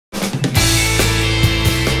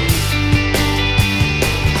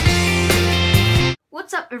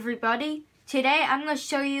What's up, everybody? Today I'm going to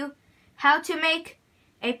show you how to make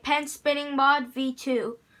a pen spinning mod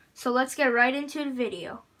V2. So let's get right into the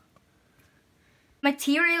video.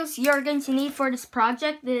 Materials you're going to need for this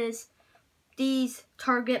project is these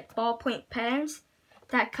Target ballpoint pens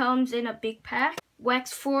that comes in a big pack.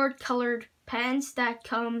 Wexford colored pens that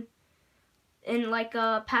come in like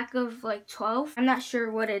a pack of like 12. I'm not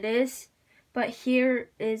sure what it is, but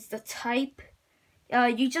here is the type.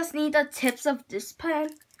 You just need the tips of this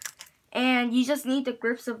pen, and you just need the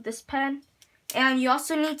grips of this pen, and you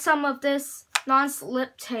also need some of this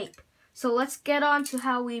non-slip tape. So let's get on to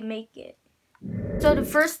how we make it. So the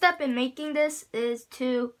first step in making this is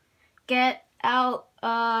to get out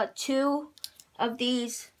 2 of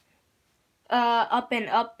these up and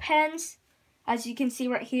up pens, as you can see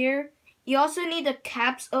right here. You also need the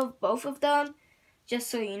caps of both of them, just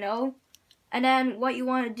so you know. And then what you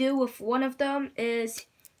want to do with one of them is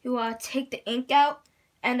you want to take the ink out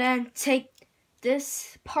and then take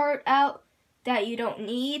this part out that you don't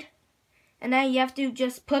need. And then you have to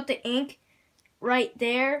just put the ink right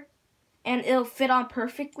there and it'll fit on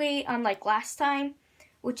perfectly, unlike last time,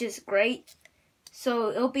 which is great. So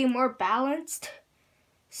it'll be more balanced.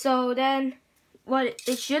 So then what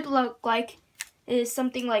it should look like is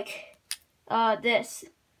something like this.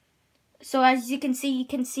 So as you can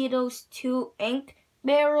see those 2 ink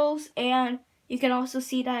barrels, and you can also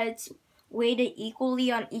see that it's weighted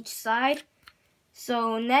equally on each side.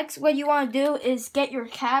 So next, what you want to do is get your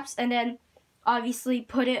caps and then obviously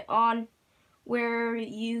put it on where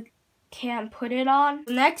you can put it on.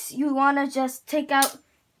 Next, you want to just take out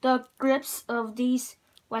the grips of these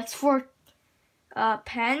Wexford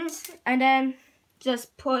pens, and then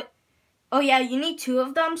just put, oh yeah, you need 2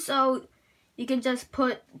 of them, so you can just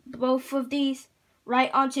put both of these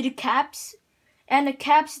right onto the caps. And the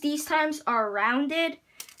caps these times are rounded,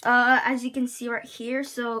 as you can see right here,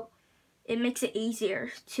 so it makes it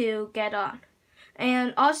easier to get on.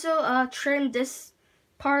 And also trim this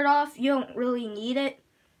part off. You don't really need it,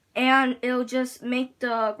 and it'll just make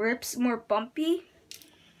the grips more bumpy.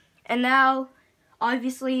 And now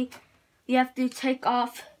obviously you have to take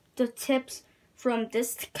off the tips from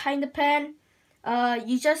this kind of pen.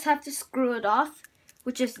 You just have to screw it off,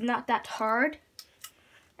 which is not that hard,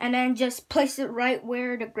 and then just place it right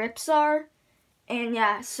where the grips are. And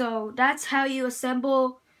yeah, so that's how you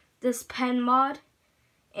assemble this pen mod,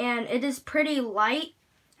 and it is pretty light.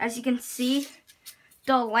 As you can see,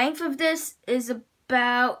 the length of this is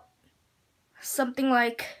about something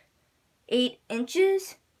like 8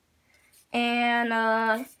 inches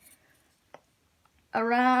and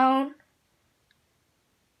around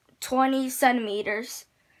 20 centimeters.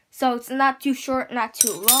 So it's not too short, not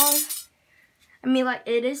too long. I mean, like,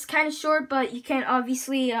 it is kind of short, but you can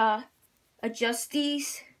obviously adjust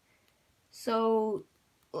these. So,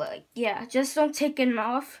 like, yeah, just don't take them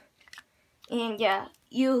off. And yeah,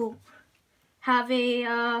 you have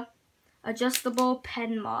a adjustable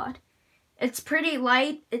pen mod. It's pretty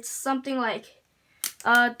light. It's something like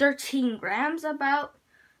 13 grams about.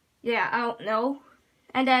 Yeah, I don't know.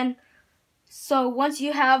 And then, so once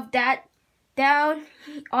you have that down,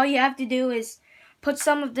 all you have to do is put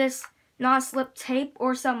some of this non-slip tape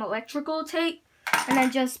or some electrical tape, and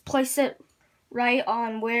then just place it right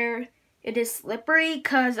on where it is slippery,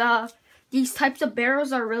 because these types of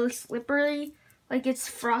barrels are really slippery. Like, it's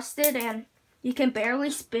frosted and you can barely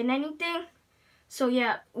spin anything. So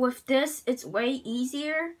yeah, with this, it's way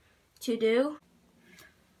easier to do.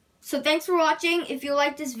 So thanks for watching. If you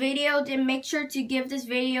like this video, then make sure to give this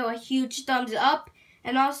video a huge thumbs up.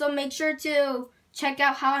 And also make sure to check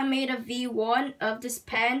out how I made a V1 of this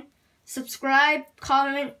pen. Subscribe,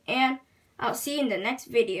 comment, and I'll see you in the next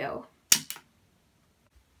video.